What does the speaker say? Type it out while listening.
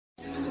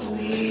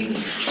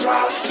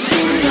At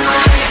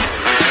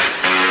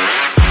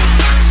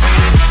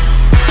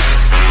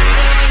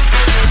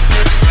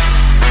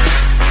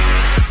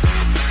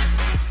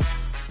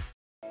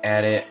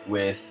it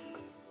with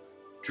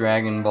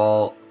Dragon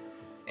Ball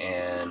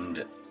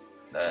and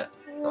that.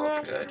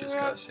 Okay, I just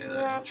gotta say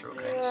that intro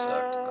kinda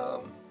sucked.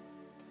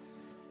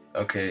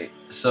 Okay,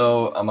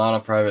 so I'm on a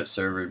private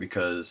server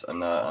because I'm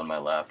not on my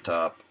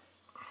laptop.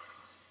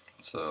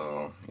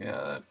 So yeah,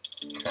 that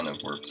kind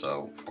of works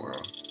out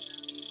for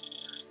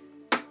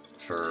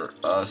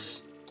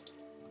us.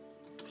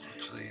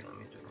 Actually, let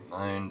me just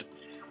remind.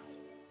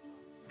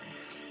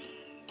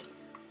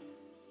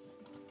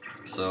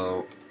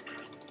 So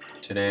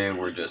today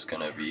we're just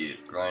gonna be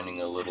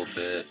grinding a little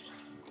bit.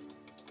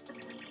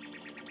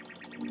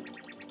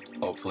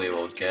 Hopefully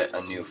we'll get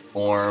a new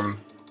form.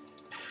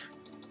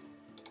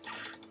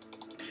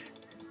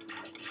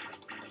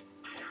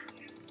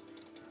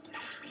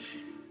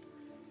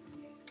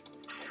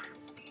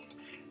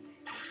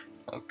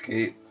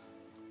 Okay.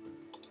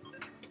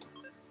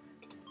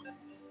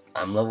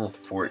 I'm level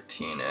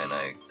 14 and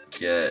I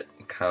get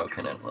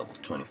Kaioken at level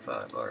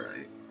 25.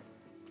 Alright.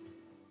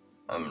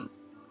 I'm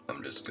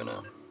just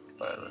gonna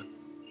buy the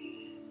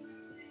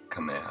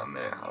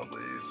Kamehameha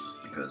wave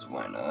because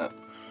why not?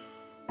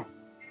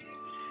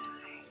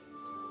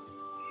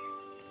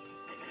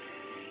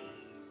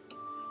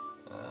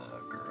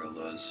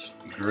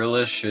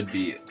 Gorillas should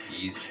be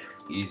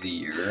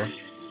easier.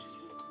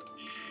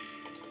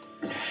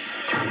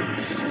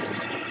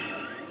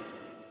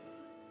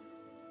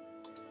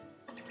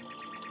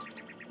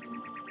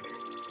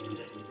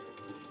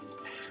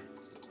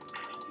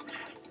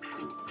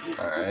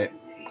 Alright.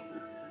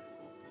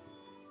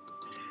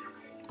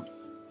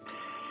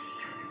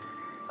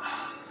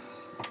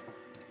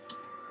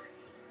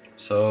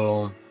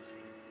 So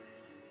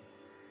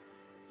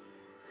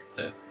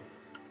that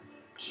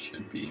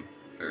should be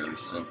fairly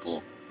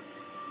simple.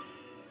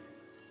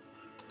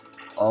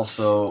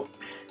 Also,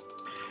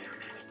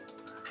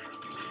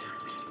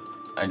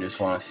 I just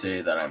want to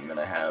say that I'm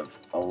gonna have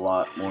a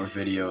lot more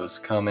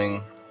videos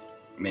coming,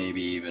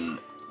 maybe even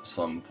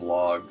some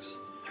vlogs,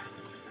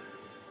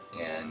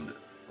 and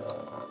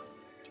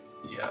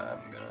yeah,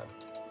 I'm gonna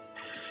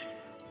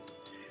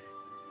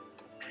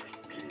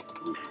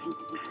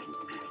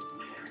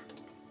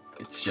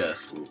it's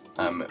just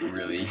I'm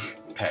really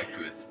packed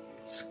with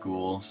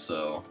school,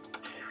 so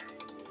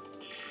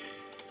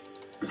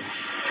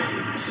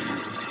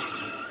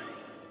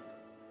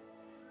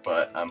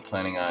but I'm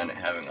planning on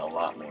having a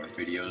lot more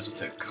videos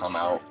to come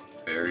out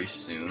very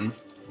soon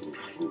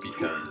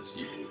because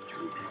you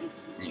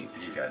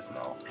guys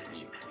know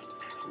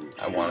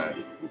I want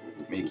to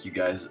make you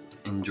guys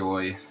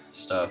enjoy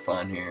stuff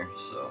on here,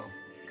 so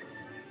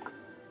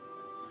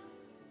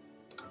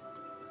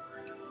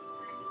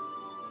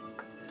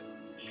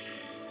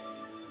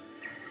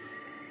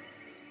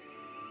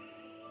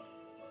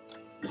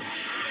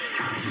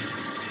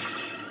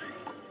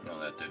no,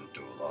 that didn't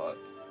do a lot.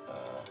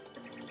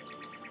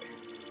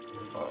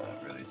 Oh,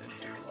 that really didn't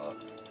do a lot.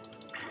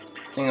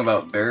 The thing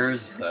about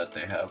bears is that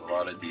they have a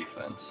lot of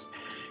defense.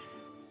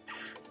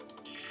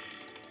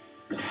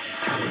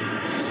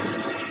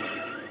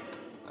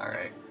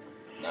 Alright,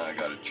 now I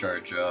gotta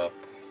charge up.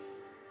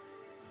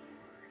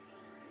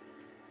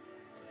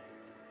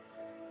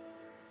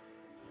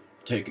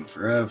 Taking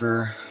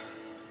forever.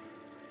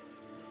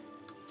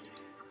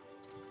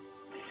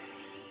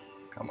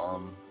 Come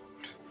on.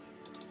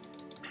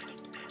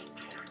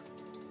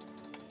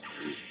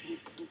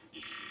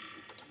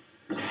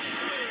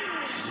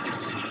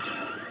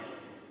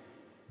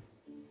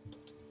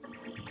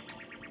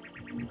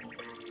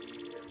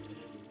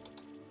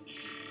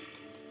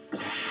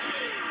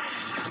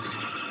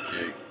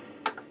 Okay.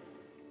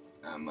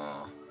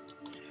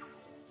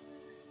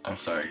 I'm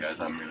sorry guys,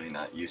 I'm really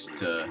not used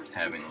to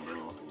having a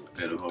little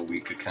bit of a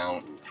weak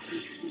account.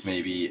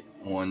 Maybe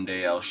one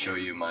day I'll show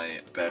you my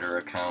better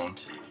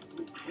account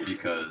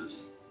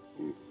because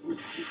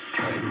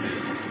like,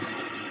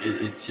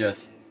 it's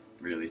just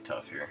really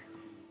tough here.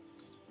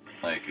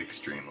 Like,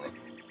 extremely.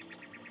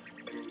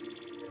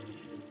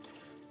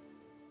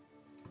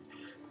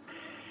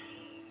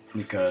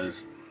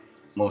 Because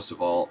most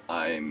of all,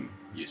 I'm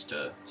used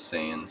to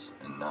Saiyans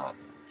and not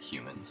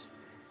humans.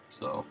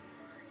 So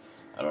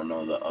I don't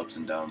know the ups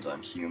and downs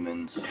on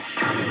humans.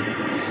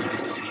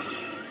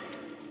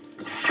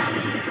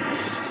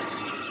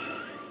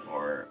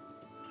 Or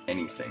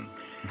anything,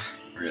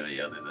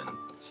 really, other than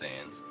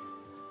Saiyans.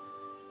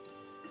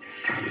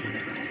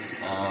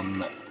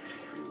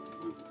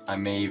 I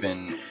may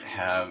even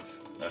have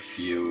a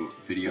few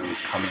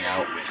videos coming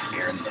out with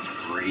Aaron the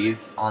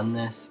Brave on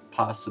this,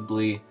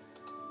 possibly.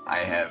 I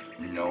have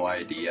no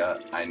idea.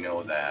 I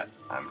know that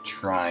I'm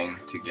trying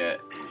to get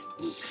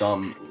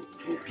some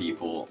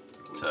people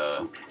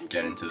to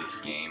get into this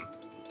game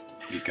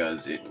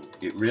because it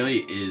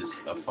really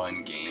is a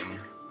fun game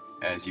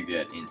as you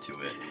get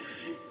into it.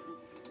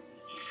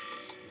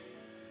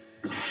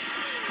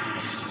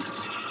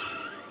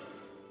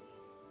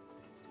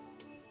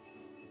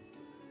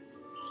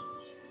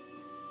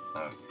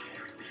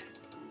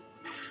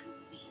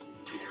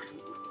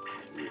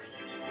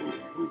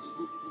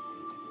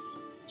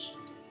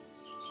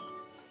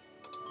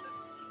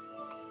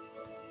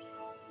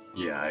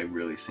 I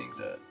really think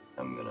that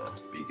I'm gonna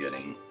be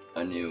getting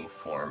a new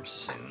form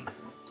soon.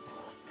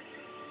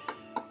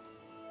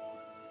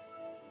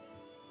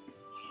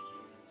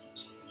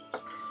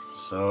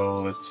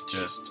 So let's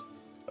just...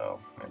 oh,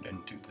 I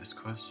didn't do this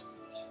quest?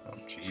 Oh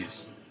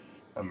jeez,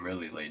 I'm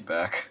really laid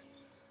back.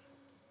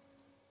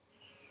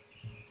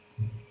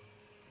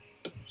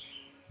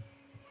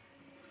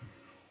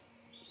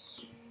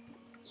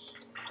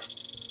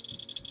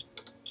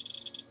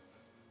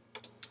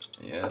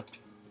 Yep.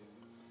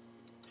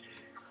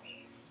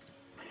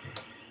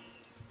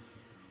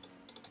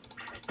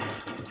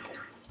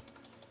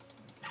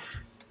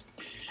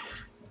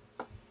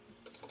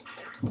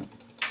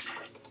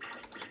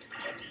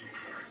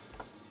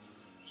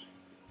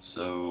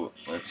 So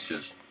let's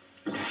just...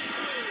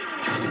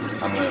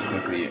 I'm gonna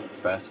quickly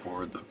fast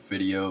forward the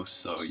video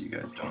so you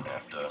guys don't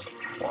have to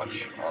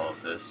watch all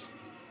of this.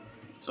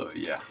 So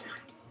yeah.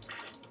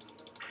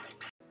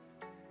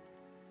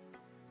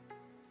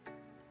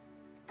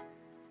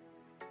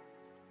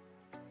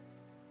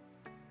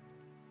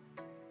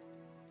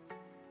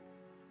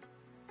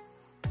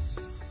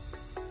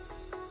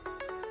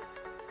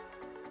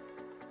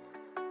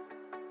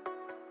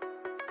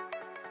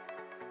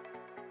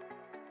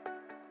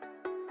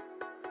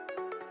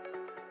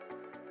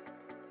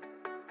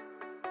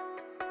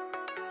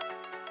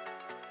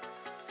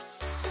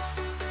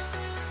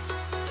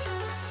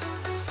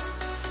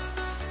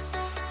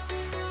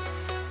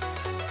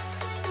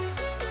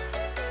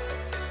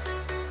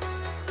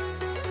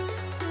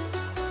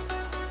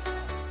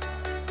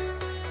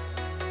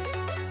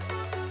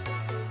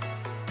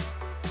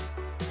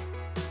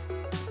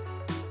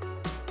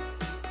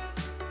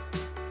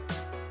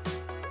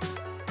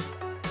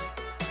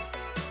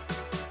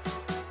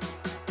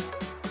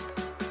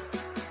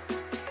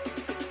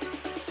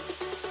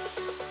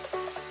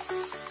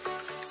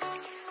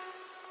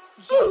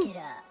 Jack it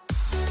up.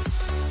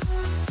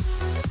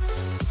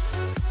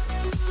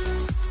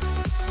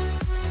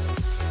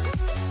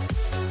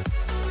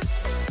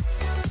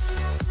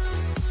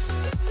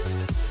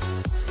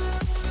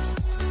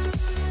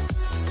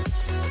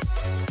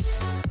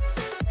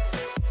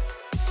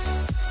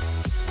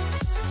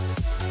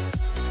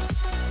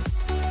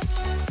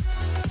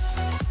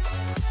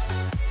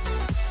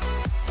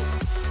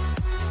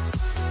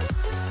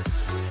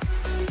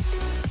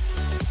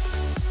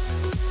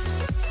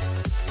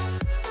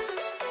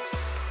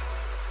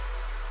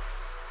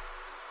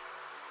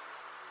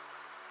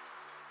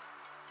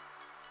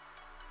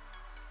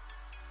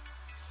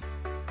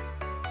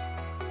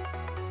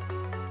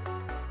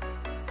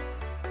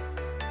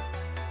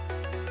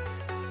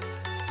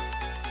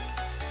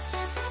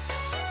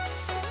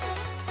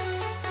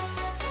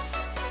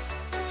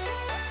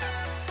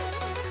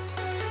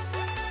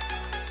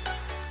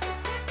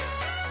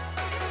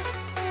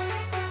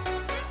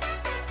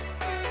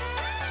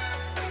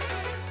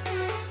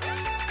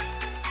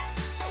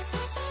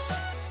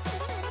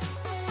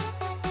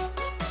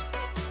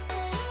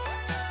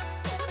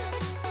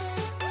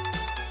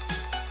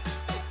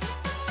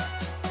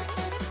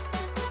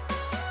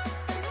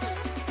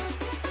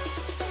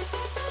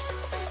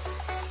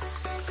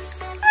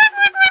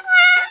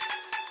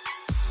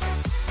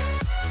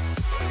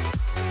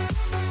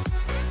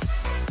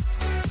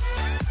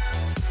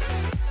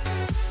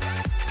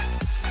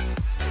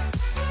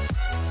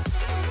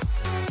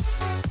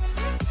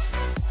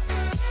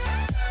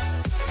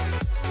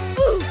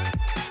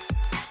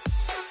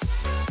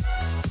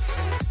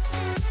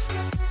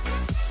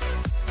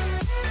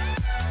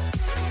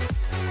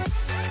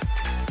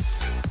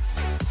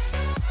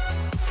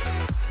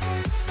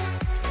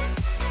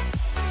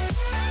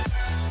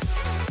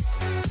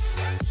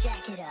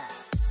 Jack it up.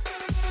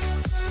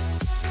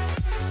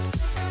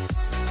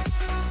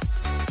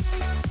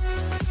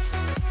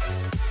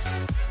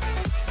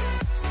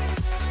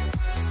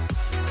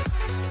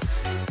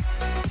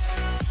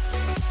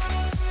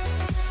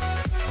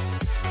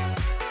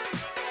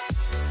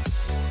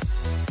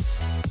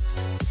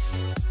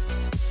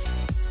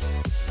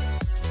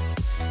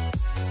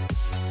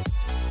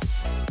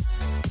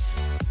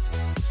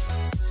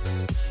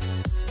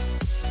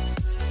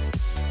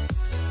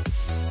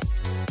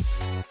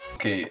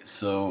 Okay,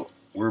 so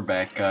we're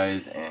back,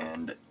 guys,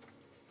 and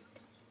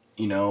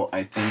you know,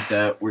 I think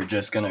that we're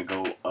just gonna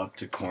go up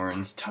to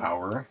Corrin's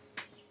tower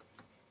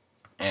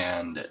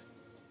and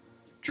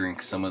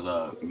drink some of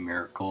the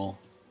miracle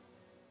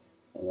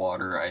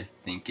water, I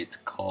think it's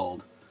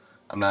called.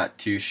 I'm not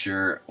too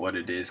sure what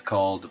it is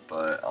called,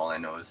 but all I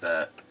know is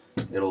that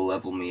it'll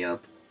level me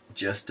up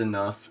just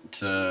enough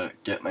to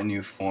get my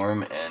new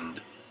form, and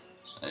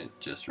I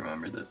just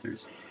remembered that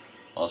there's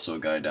also a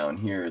guy down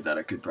here that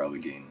I could probably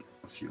gain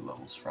a few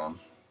levels from.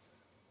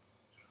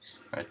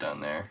 Right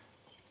down there.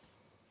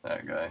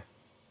 That guy.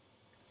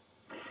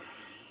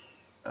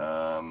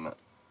 I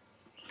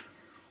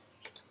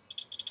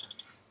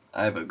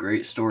have a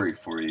great story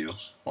for you.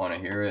 Want to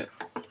hear it?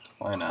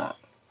 Why not?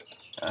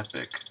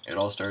 Epic. It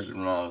all started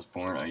when I was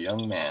born a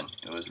young man.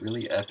 It was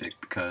really epic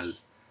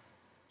because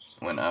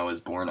when I was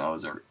born, I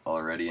was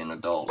already an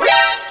adult.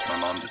 My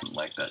mom didn't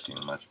like that too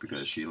much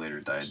because she later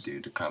died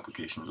due to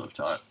complications of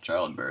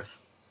childbirth.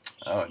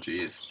 Oh,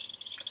 jeez.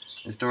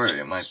 This story,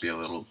 it might be a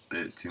little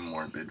bit too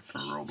morbid for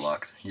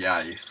Roblox.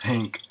 Yeah, you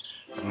think?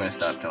 I'm gonna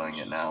stop telling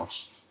it now.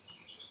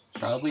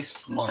 Probably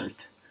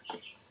smart.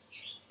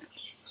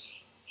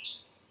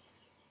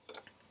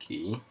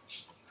 Key.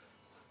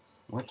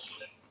 What?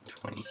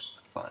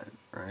 25,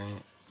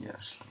 right? Yeah,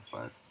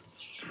 25.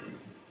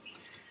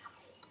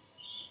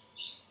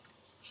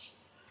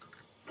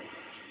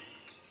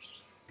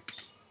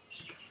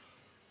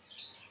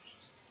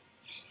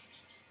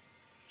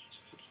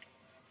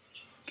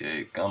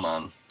 Okay, come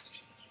on.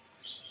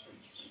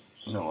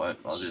 You know what?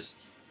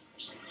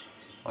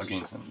 I'll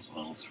gain some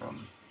levels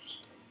from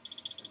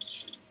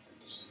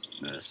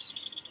this.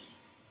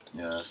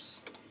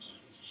 Yes.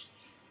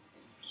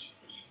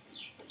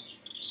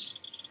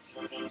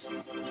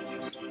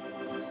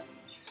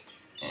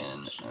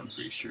 And I'm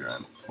pretty sure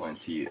I'm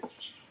 20.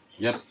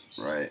 Yep,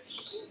 right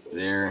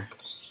there.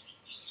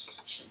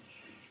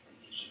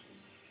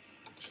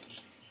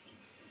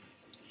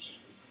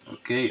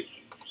 Okay,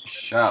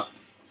 shop.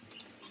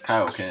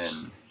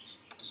 Kaioken.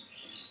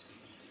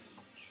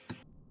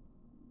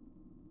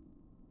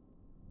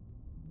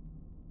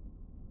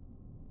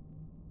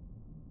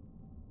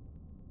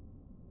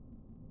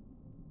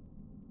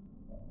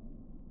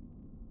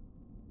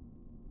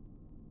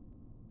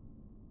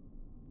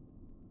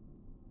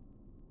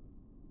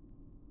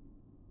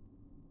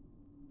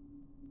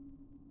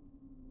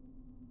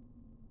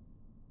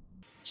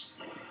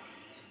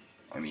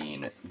 I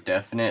mean,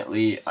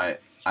 definitely, I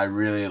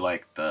really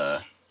like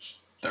the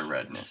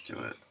redness to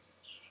it.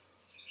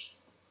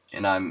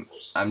 And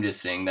I'm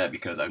just saying that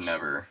because I've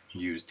never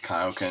used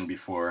Kaioken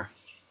before.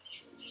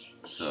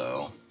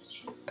 So,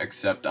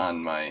 except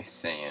on my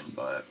Saiyan,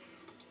 but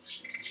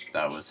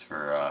that was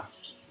for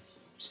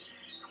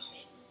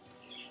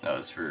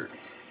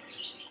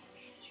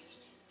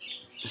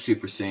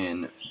Super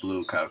Saiyan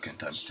Blue Kaioken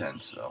times 10,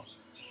 so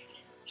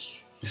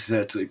this is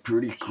actually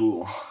pretty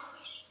cool.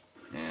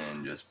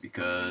 And just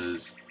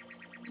because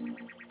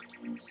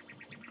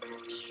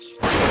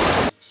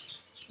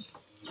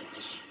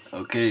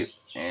okay,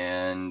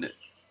 and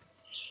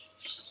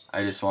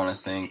I just want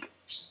to thank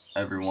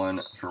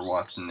everyone for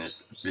watching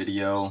this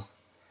video.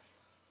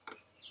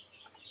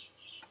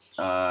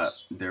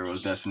 There will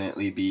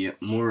definitely be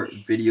more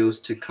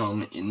videos to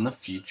come in the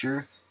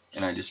future,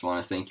 and I just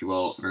want to thank you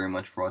all very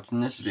much for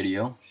watching this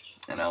video,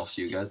 and I'll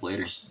see you guys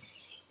later.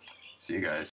 See you guys.